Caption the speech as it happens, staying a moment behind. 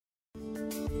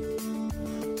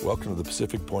Welcome to the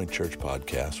Pacific Point Church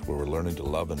podcast, where we're learning to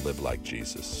love and live like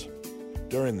Jesus.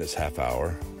 During this half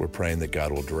hour, we're praying that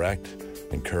God will direct,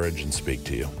 encourage, and speak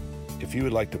to you. If you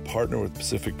would like to partner with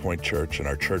Pacific Point Church and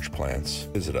our church plans,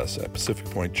 visit us at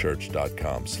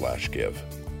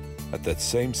pacificpointchurch.com/give. At that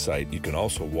same site, you can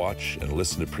also watch and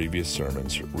listen to previous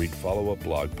sermons, read follow-up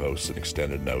blog posts and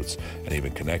extended notes, and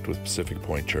even connect with Pacific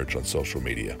Point Church on social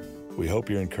media. We hope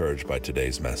you're encouraged by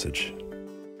today's message.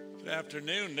 Good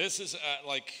afternoon. This is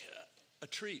like a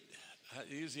treat.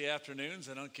 Usually afternoons,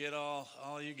 I don't get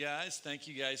all you guys. Thank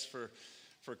you guys for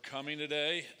coming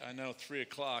today. I know 3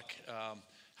 o'clock.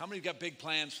 How many got big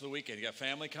plans for the weekend? You got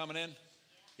family coming in?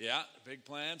 Yeah, big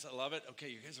plans. I love it. Okay,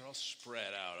 you guys are all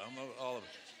spread out. I'm all of it.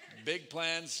 Big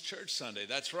plans, church Sunday.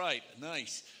 That's right.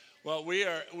 Nice. Well, we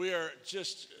are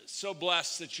just so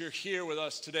blessed that you're here with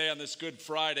us today on this Good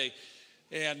Friday,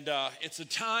 and it's a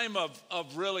time of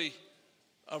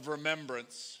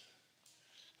remembrance.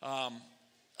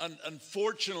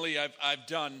 Unfortunately, I've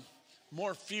done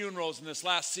more funerals in this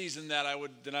last season than I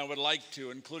would like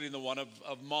to, including the one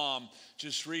of Mom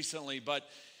just recently. But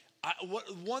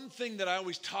one thing that I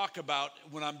always talk about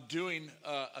when I'm doing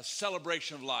a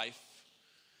celebration of life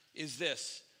is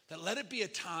this: that let it be a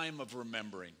time of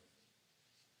remembering.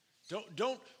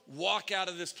 Don't walk out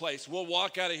of this place. We'll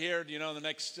walk out of here, in the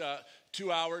next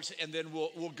 2 hours, and then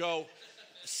we'll go.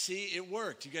 See, it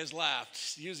worked. You guys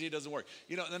laughed. Usually it doesn't work.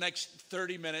 In the next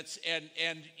 30 minutes, and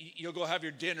you'll go have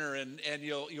your dinner, and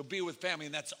you'll be with family,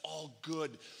 and that's all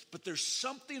good. But there's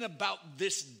something about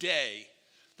this day.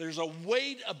 There's a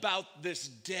weight about this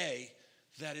day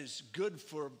that is good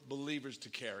for believers to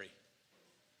carry,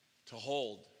 to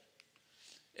hold.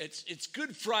 It's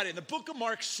Good Friday. And the book of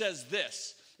Mark says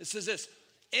this. It says this: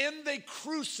 and they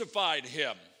crucified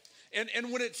him.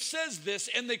 And when it says this,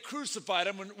 and they crucified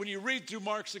him, when you read through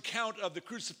Mark's account of the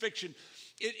crucifixion,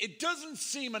 it doesn't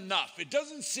seem enough. It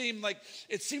doesn't seem like,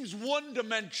 it seems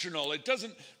one-dimensional. It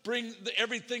doesn't bring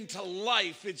everything to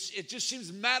life. It just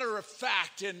seems matter of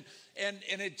fact, and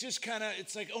it just kind of,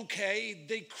 it's like, okay,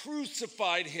 they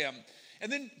crucified him. And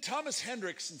then Thomas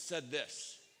Hendrickson said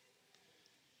this.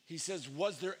 He says,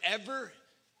 was there ever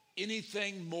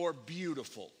anything more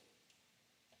beautiful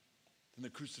than the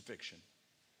crucifixion?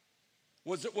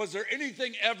 Was there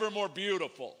anything ever more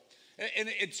beautiful? And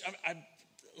I'm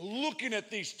looking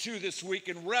at these two this week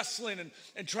and wrestling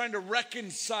and trying to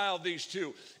reconcile these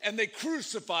two. And they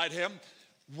crucified him.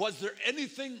 Was there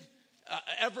anything,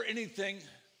 ever anything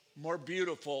more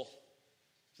beautiful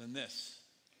than this?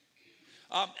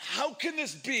 How can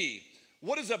this be?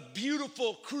 What does a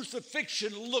beautiful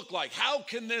crucifixion look like? How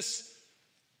can this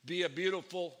be a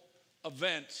beautiful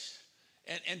event?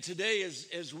 And today,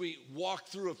 as we walk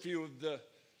through a few of the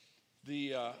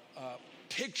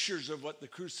pictures of what the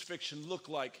crucifixion looked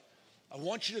like, I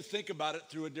want you to think about it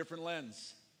through a different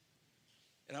lens.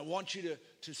 And I want you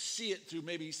to see it through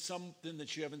maybe something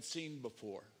that you haven't seen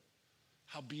before.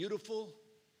 How beautiful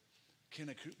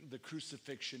can the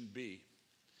crucifixion be?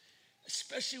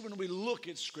 Especially when we look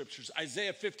at scriptures.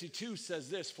 Isaiah 52 says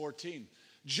this, 14.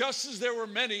 Just as there were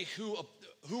many who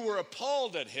were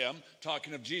appalled at him,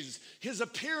 talking of Jesus, his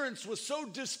appearance was so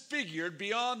disfigured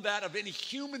beyond that of any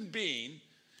human being,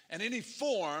 and any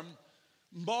form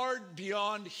marred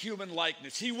beyond human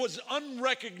likeness. He was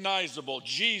unrecognizable.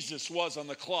 Jesus was on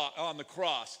the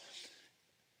cross.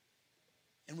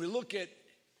 And we look at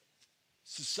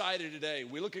society today,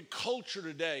 we look at culture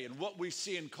today, and what we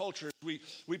see in culture, we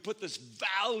put this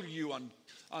value on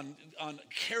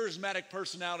charismatic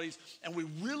personalities, and we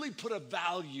really put a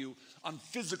value on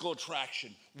physical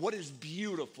attraction. What is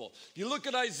beautiful? You look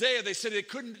at Isaiah, they said they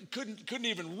couldn't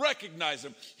even recognize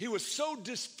him. He was so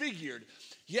disfigured.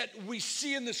 Yet we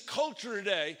see in this culture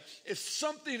today, if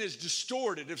something is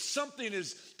distorted, if something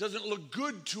doesn't look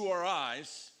good to our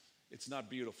eyes, it's not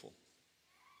beautiful.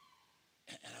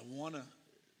 And I want to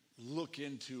look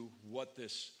into what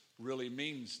this really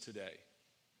means today.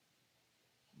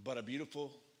 But a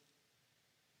beautiful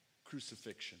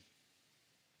crucifixion.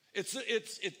 It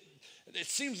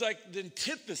seems like the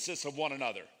antithesis of one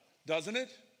another, doesn't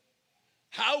it?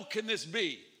 How can this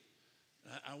be?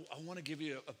 I want to give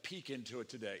you a peek into it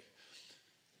today.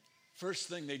 First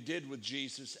thing they did with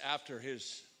Jesus after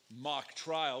his mock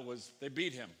trial was they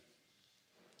beat him.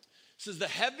 It says the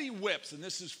heavy whips, and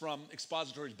this is from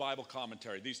Expository's Bible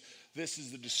commentary. This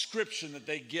is the description that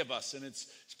they give us, and it's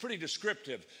pretty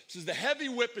descriptive. It says the heavy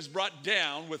whip is brought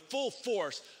down with full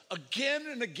force again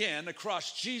and again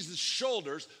across Jesus'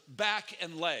 shoulders, back,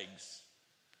 and legs.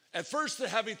 At first, the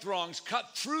heavy thongs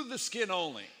cut through the skin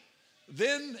only.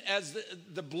 Then, as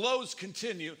the blows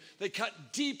continue, they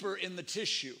cut deeper in the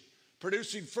tissue,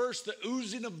 producing first the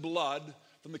oozing of blood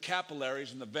the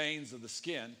capillaries and the veins of the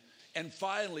skin, and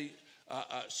finally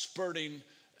spurting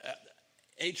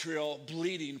atrial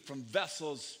bleeding from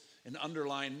vessels and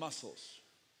underlying muscles.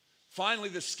 Finally,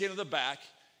 the skin of the back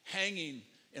hanging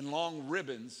in long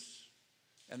ribbons,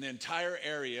 and the entire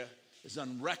area is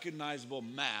unrecognizable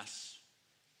mass,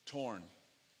 torn,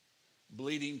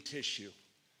 bleeding tissue.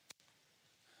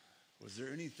 Was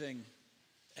there anything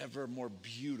ever more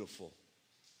beautiful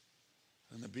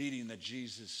than the beating that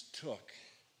Jesus took?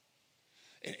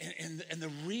 And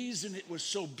the reason it was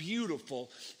so beautiful,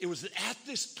 it was that at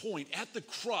this point, at the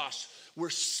cross,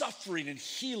 where suffering and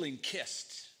healing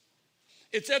kissed.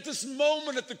 It's at this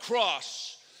moment at the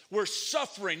cross where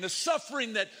suffering, the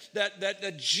suffering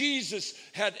that Jesus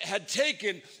had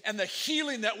taken, and the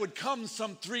healing that would come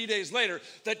some 3 days later,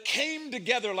 that came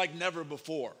together like never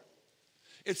before.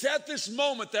 It's at this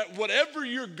moment that whatever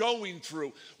you're going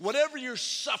through, whatever you're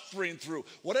suffering through,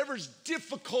 whatever's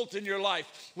difficult in your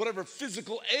life, whatever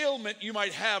physical ailment you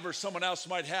might have or someone else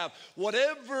might have,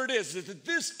 whatever it is, it's at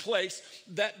this place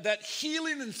that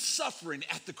healing and suffering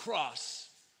at the cross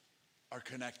are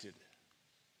connected.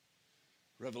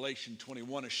 Revelation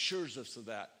 21 assures us of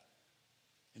that.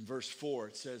 In verse 4,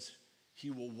 it says,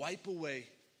 He will wipe away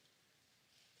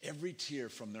every tear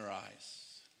from their eyes.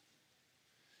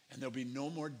 And there'll be no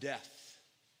more death,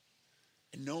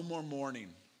 and no more mourning,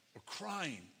 or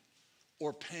crying,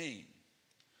 or pain.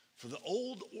 For the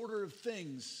old order of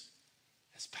things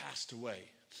has passed away.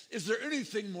 Is there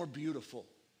anything more beautiful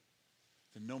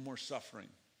than no more suffering,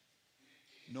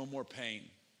 no more pain,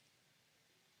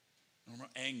 no more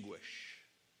anguish?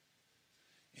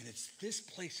 And it's this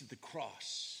place at the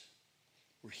cross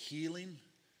where healing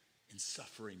and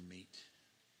suffering meet,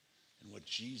 and what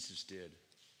Jesus did.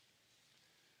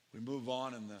 We move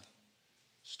on in the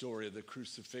story of the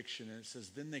crucifixion, and it says,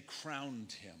 then they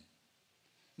crowned him.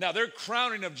 Now, their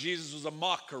crowning of Jesus was a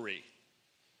mockery.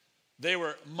 They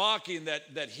were mocking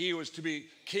that he was to be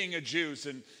King of Jews.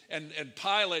 And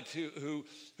Pilate, who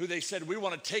they said, we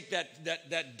want to take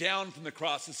that down from the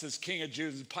cross. It says King of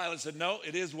Jews. And Pilate said, no,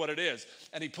 it is what it is.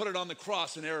 And he put it on the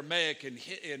cross in Aramaic and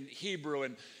in Hebrew,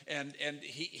 and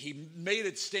he made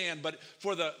it stand. But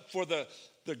for the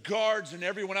guards and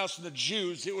everyone else and the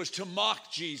Jews, it was to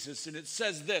mock Jesus. And it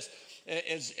says this,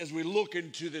 as we look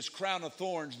into this crown of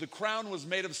thorns, the crown was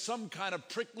made of some kind of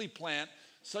prickly plant,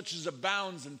 such as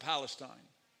abounds in Palestine.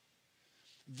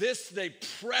 This they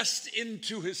pressed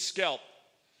into his scalp.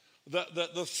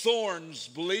 The thorns,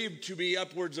 believed to be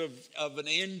upwards of an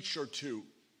inch or two,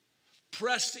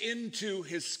 pressed into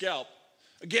his scalp.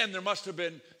 Again, there must have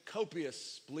been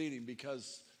copious bleeding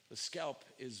because the scalp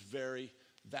is very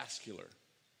vascular.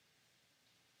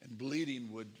 And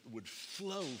bleeding would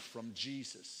flow from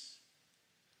Jesus.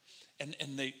 And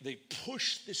they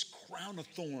pushed this crown of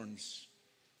thorns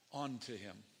onto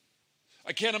him.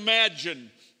 I can't imagine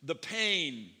the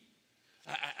pain.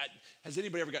 Has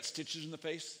anybody ever got stitches in the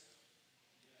face?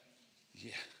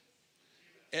 Yeah.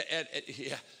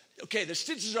 Yeah. Okay, the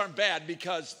stitches aren't bad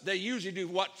because they usually do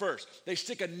what first? They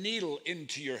stick a needle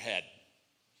into your head.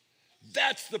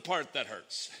 That's the part that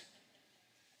hurts.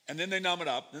 And then they numb it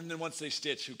up, and then once they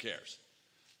stitch, who cares?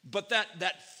 But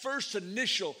that first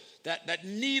initial, that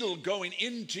needle going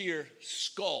into your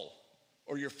skull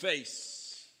or your face,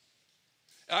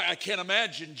 I can't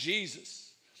imagine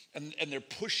Jesus, and they're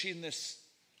pushing this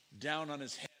down on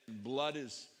his head, and blood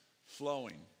is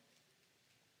flowing.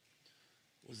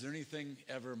 Was there anything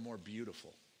ever more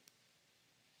beautiful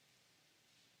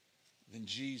than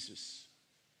Jesus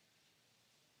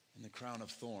in the crown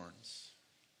of thorns?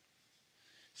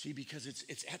 See, because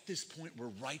it's at this point where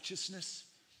righteousness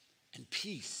and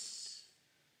peace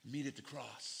meet at the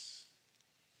cross.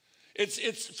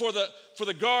 It's for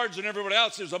the guards and everyone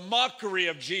else, it was a mockery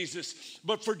of Jesus.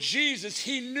 But for Jesus,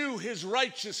 he knew his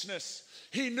righteousness.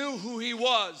 He knew who he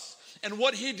was and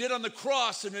what he did on the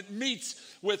cross, and it meets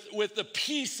with the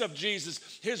peace of Jesus.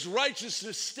 His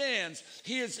righteousness stands.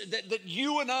 He is that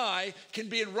you and I can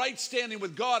be in right standing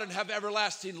with God and have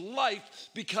everlasting life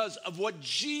because of what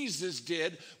Jesus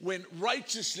did when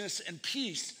righteousness and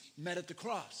peace met at the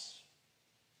cross.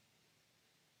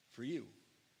 For you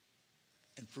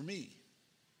and for me.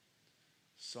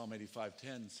 Psalm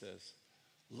 85:10 says,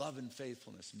 love and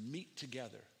faithfulness meet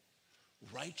together.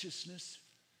 Righteousness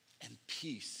and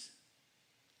peace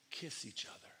kiss each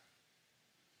other.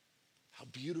 How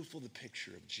beautiful the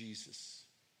picture of Jesus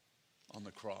on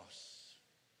the cross.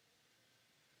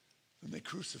 When they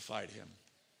crucified him,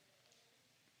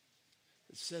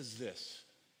 it says this,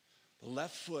 the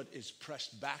left foot is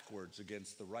pressed backwards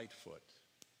against the right foot.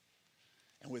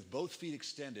 And with both feet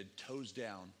extended, toes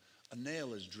down, a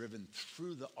nail is driven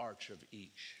through the arch of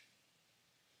each.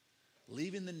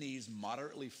 leaving the knees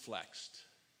moderately flexed.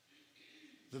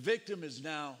 The victim is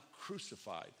now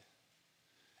crucified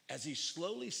as he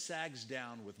slowly sags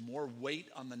down with more weight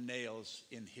on the nails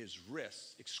in his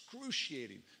wrists.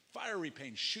 Excruciating, fiery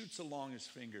pain shoots along his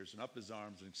fingers and up his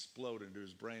arms and explode into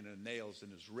his brain, and the nails in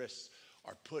his wrists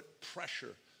are put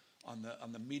pressure on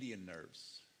the median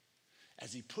nerves.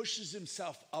 As he pushes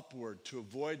himself upward to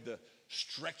avoid the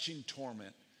stretching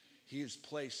torment, he has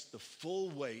placed the full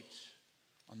weight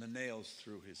on the nails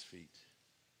through his feet.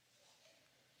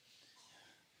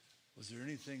 Was there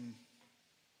anything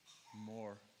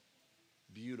more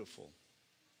beautiful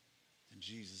than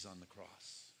Jesus on the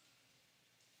cross?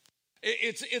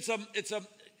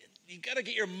 You got to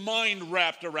get your mind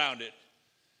wrapped around it,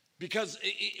 because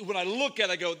when I look at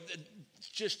it, I go,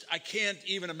 I can't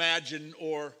even imagine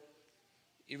or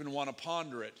even want to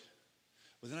ponder it.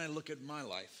 But then I look at my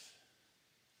life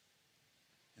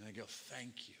and I go,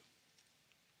 thank you.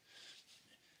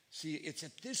 See, it's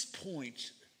at this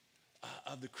point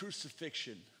of the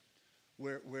crucifixion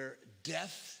where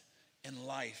death and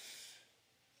life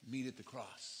meet at the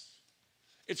cross.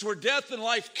 It's where death and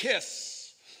life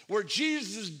kiss, where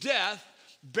Jesus' death,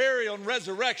 burial, and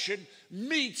resurrection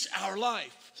meets our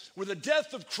life. Where the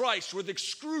death of Christ, with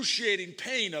excruciating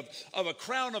pain of a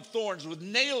crown of thorns, with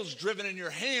nails driven in your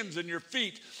hands and your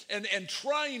feet, and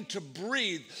trying to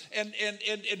breathe, and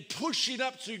pushing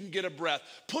up so you can get a breath,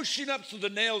 pushing up so the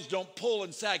nails don't pull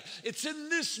and sag. It's in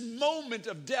this moment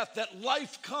of death that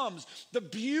life comes. The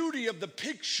beauty of the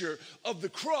picture of the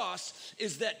cross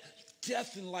is that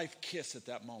death and life kiss at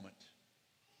that moment.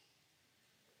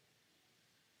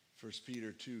 1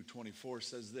 Peter 2:24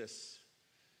 says this: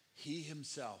 He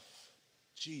himself,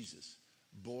 Jesus,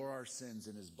 bore our sins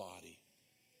in his body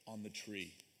on the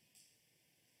tree,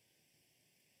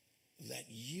 that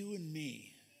you and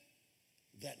me,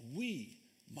 that we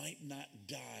might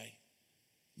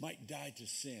die to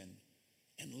sin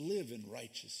and live in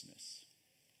righteousness.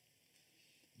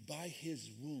 By his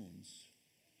wounds,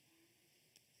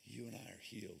 you and I are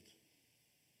healed.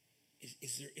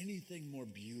 Is there anything more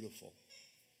beautiful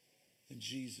than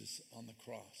Jesus on the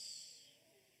cross?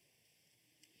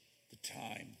 The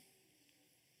time.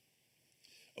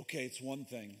 Okay, it's one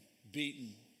thing,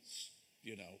 beaten,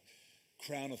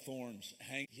 crown of thorns,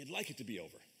 hang. You'd like it to be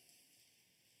over.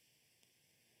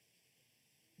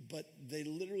 But they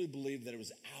literally believed that it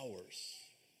was hours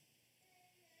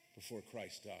before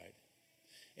Christ died.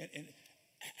 And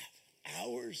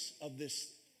hours of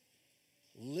this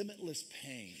limitless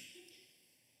pain,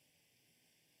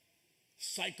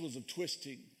 cycles of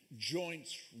twisting,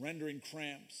 joints rendering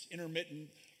cramps, intermittent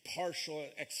partial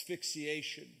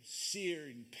asphyxiation,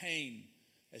 searing pain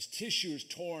as tissue is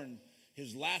torn,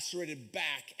 his lacerated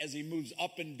back as he moves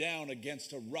up and down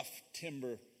against a rough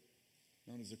timber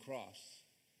known as the cross.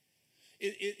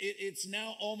 It's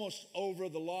now almost over.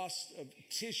 The loss of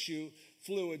tissue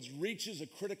fluids reaches a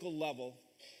critical level,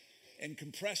 and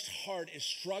compressed heart is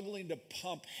struggling to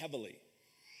pump heavily.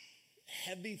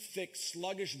 Heavy, thick,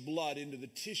 sluggish blood into the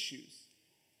tissues.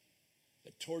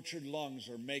 The tortured lungs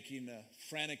are making a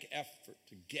frantic effort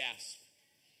to gasp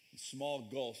in small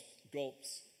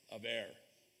gulps of air.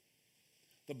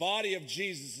 The body of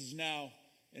Jesus is now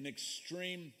an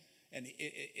extremis, and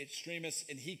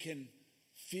he can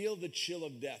feel the chill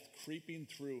of death creeping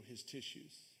through his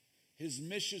tissues. His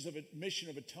mission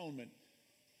of atonement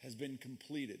has been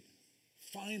completed.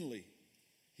 Finally,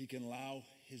 he can allow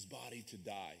his body to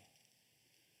die.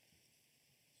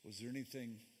 Was there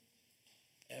anything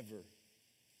ever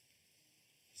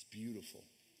as beautiful?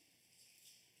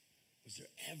 Was there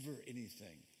ever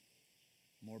anything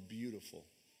more beautiful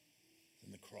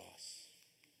than the cross?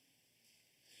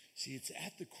 See, it's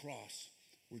at the cross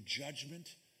where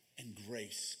judgment and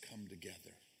grace come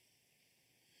together.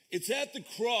 It's at the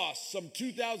cross some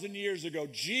 2,000 years ago,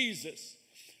 Jesus,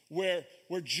 where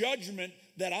judgment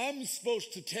that I'm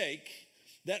supposed to take,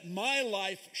 that my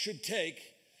life should take,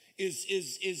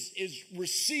 is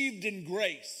received in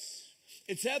grace.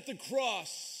 It's at the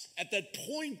cross, at that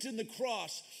point in the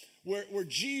cross, where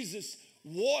Jesus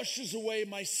washes away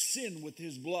my sin with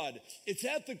his blood. It's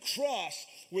at the cross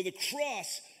where the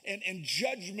cross and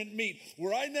judgment meet,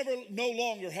 where I no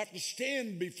longer have to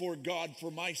stand before God for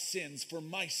my sins, for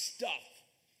my stuff.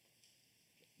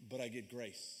 But I get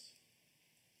grace,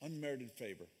 unmerited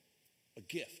favor, a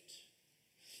gift.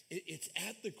 It's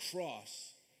at the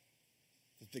cross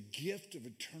that the gift of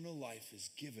eternal life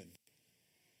is given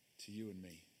to you and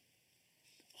me.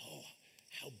 Oh,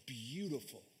 how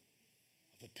beautiful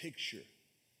of a picture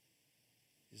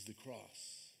is the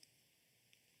cross.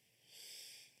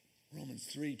 Romans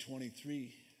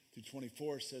 3:23 through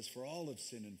 24 says, for all have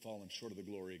sinned and fallen short of the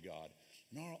glory of God,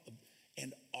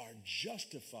 and are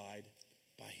justified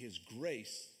by his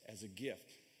grace as a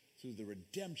gift through the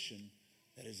redemption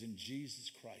that is in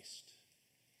Jesus Christ.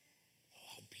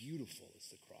 Oh, how beautiful is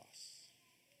the cross.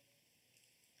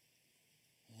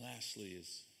 And lastly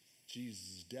is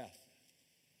Jesus' death.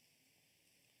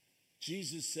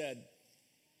 Jesus said,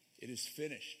 it is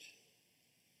finished.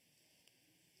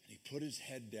 And he put his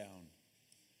head down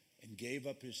and gave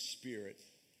up his spirit,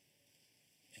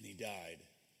 and he died.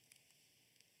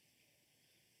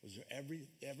 Was there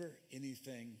ever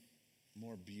anything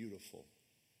more beautiful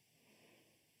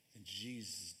than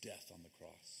Jesus' death on the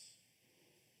cross?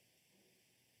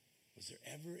 Was there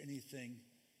ever anything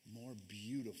more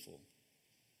beautiful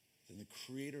than the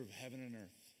creator of heaven and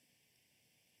earth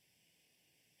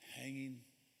hanging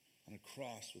on a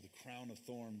cross with a crown of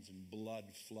thorns and blood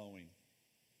flowing?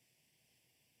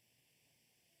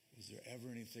 Was there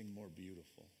ever anything more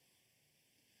beautiful?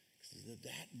 Because at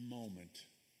that moment,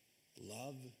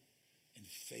 love and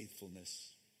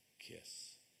faithfulness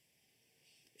kiss.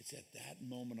 It's at that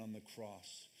moment on the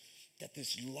cross that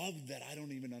this love that I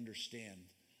don't even understand,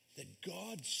 that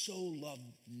God so loved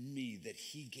me that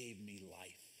he gave me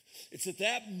life. It's at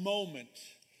that moment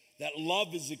that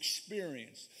love is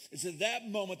experienced. It's at that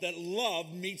moment that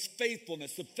love meets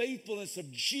faithfulness, the faithfulness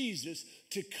of Jesus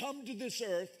to come to this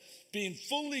earth, being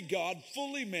fully God,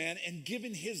 fully man, and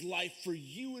giving his life for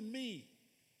you and me.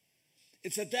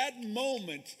 It's at that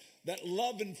moment that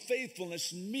love and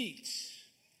faithfulness meet.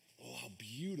 Oh, how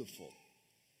beautiful.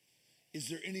 Is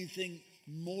there anything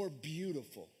more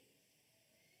beautiful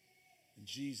than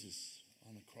Jesus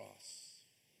on the cross?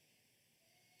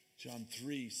 John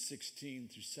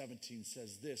 3:16-17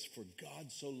 says this, for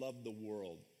God so loved the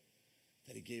world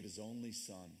that he gave his only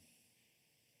son,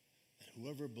 that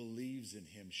whoever believes in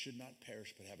him should not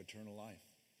perish but have eternal life.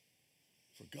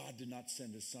 For God did not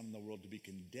send his son in the world to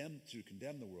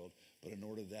condemn the world, but in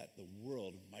order that the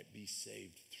world might be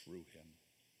saved through him.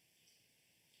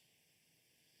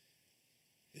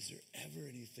 Is there ever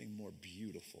anything more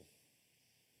beautiful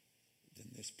than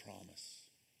this promise?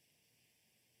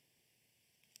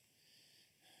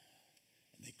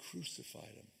 And they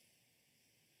crucified him.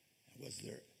 And was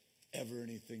there ever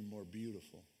anything more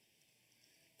beautiful?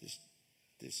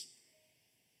 This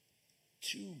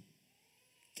two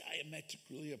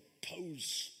diametrically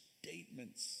opposed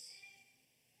statements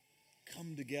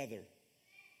come together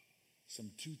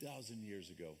some 2,000 years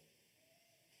ago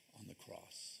on the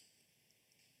cross.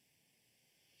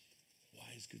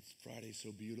 Why is Good Friday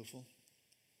so beautiful?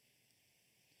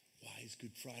 Why is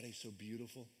Good Friday so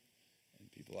beautiful?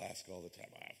 And people ask all the time,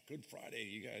 Good Friday,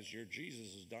 you guys, your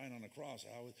Jesus is dying on a cross.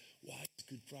 Why is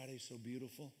Good Friday so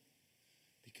beautiful?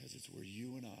 Because it's where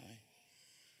you and I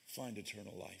find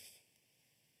eternal life.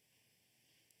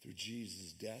 Through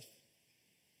Jesus' death,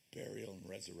 burial, and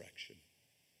resurrection.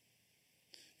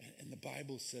 And the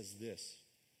Bible says this,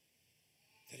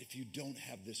 that if you don't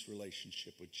have this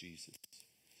relationship with Jesus,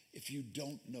 if you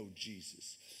don't know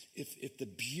Jesus, if the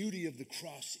beauty of the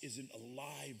cross isn't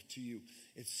alive to you,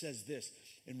 it says this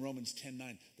in Romans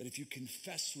 10:9, that if you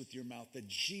confess with your mouth that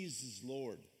Jesus is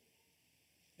Lord,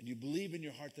 and you believe in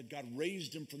your heart that God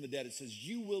raised him from the dead, it says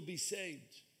you will be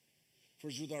saved. For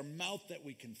it's with our mouth that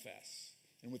we confess,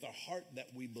 and with our heart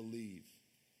that we believe.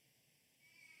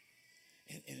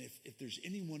 And if there's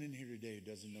anyone in here today who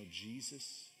doesn't know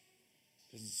Jesus,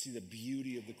 doesn't see the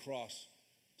beauty of the cross,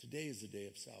 today is the day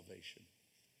of salvation.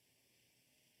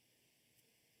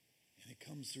 And it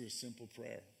comes through a simple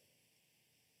prayer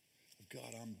of,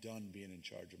 God, I'm done being in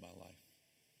charge of my life.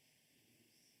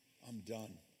 I'm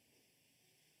done.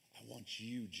 I want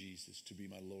you, Jesus, to be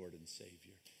my Lord and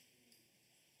Savior.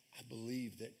 I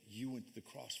believe that you went to the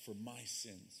cross for my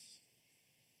sins.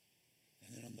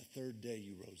 And then on the third day,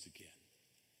 you rose again.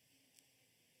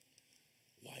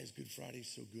 Why is Good Friday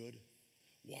so good?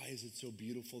 Why is it so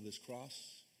beautiful, this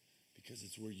cross? Because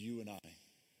it's where you and I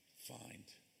find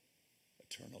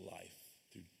eternal life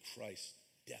through Christ's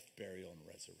death, burial, and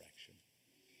resurrection.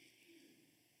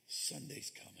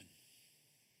 Sunday's coming.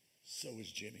 So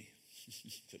is Jimmy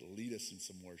to lead us in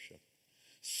some worship.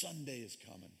 Sunday is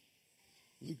coming.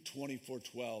 Luke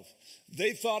 24:12.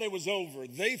 They thought it was over.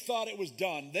 They thought it was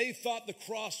done. They thought the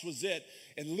cross was it.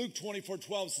 And Luke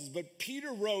 24:12 says, but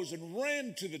Peter rose and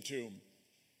ran to the tomb.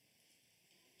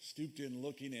 Stooped in,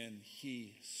 looking in,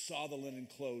 he saw the linen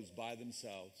clothes by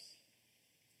themselves.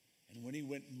 And when he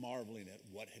went marveling at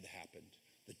what had happened,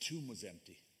 the tomb was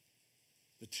empty.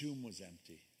 The tomb was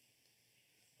empty.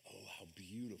 Oh, how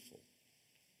beautiful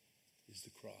is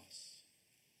the cross.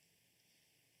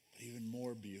 But even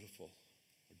more beautiful,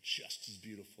 or just as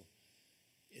beautiful,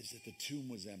 is that the tomb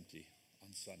was empty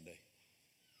on Sunday.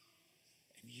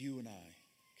 And you and I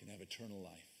can have eternal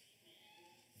life.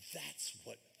 That's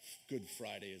what Good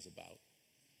Friday is about.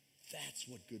 That's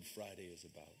what Good Friday is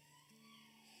about.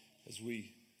 As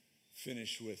we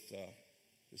finish with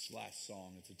this last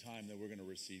song, it's a time that we're going to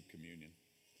receive communion.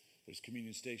 There's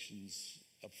communion stations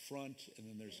up front, and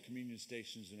then there's communion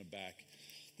stations in the back.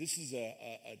 This is a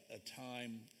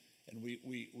time, and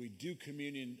we do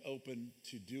communion open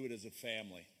to do it as a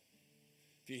family.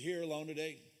 If you're here alone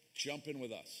today, jump in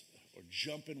with us or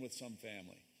jump in with some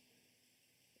family.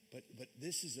 But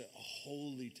this is a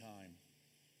holy time.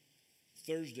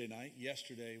 Thursday night,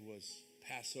 yesterday, was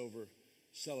Passover,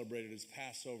 celebrated as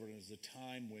Passover, and it was a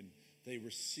time when they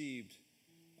received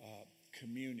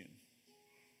communion.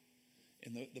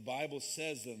 And the Bible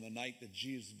says that on the night that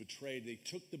Jesus was betrayed, they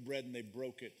took the bread and they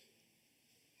broke it.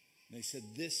 And they said,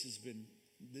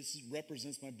 this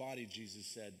represents my body, Jesus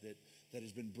said, that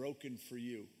has been broken for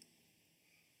you.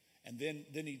 And then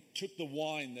he took the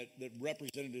wine that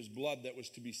represented his blood that was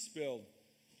to be spilled.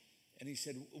 And he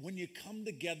said, when you come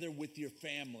together with your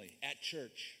family at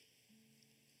church,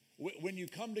 when you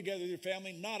come together with your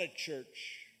family, not at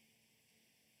church,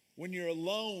 when you're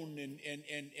alone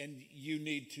and you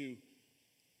need to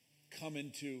come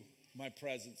into my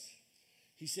presence,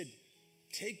 he said,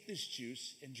 take this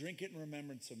juice and drink it in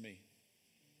remembrance of me.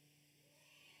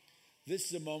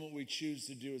 This is a moment we choose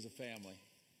to do as a family.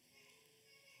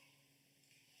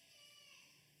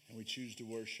 And we choose to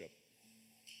worship.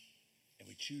 And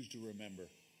we choose to remember.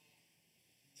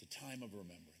 It's a time of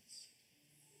remembrance.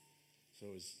 So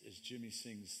as Jimmy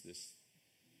sings this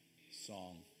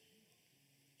song,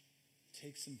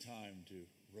 take some time to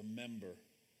remember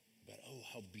about, oh,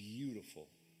 how beautiful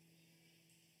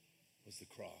was the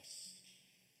cross.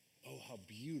 Oh, how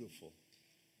beautiful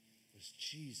was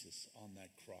Jesus on that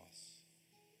cross.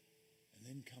 And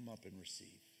then come up and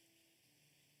receive.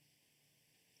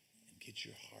 And get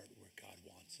your heart where God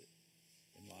wants it,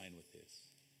 in line with his.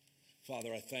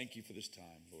 Father, I thank you for this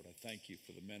time, Lord. I thank you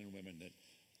for the men and women that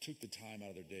took the time out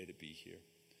of their day to be here.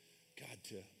 God,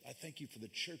 I thank you for the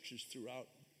churches throughout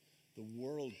the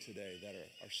world today that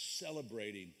are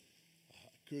celebrating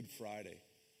Good Friday.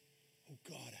 Oh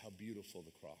God, how beautiful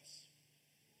the cross.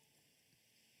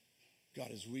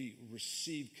 God, as we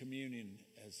receive communion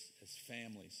as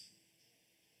families,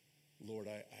 Lord,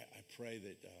 I pray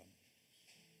that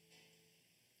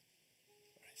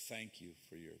I thank you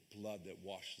for your blood that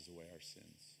washes away our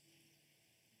sins.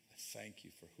 I thank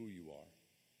you for who you are.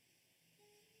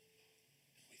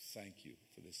 And we thank you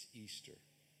for this Easter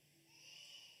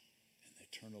and the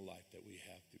eternal life that we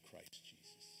have through Christ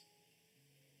Jesus.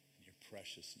 In your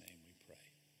precious name we pray.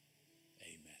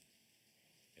 Amen.